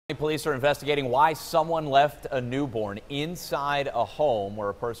Police are investigating why someone left a newborn inside a home where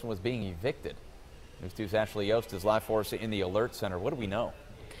a person was being evicted. News 2's Ashley Yost is live for us in the Alert Center. What do we know?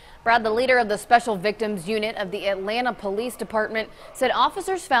 Brad, the leader of the Special Victims Unit of the Atlanta Police Department, said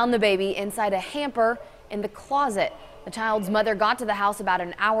officers found the baby inside a hamper in the closet. The child's mother got to the house about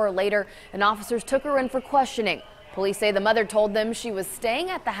an hour later, and officers took her in for questioning. Police say the mother told them she was staying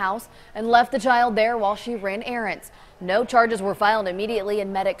at the house and left the child there while she ran errands. No charges were filed immediately,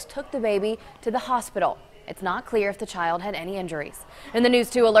 and medics took the baby to the hospital. It's not clear if the child had any injuries. In the News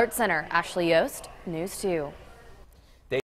 2 Alert Center, Ashley Yost, News 2.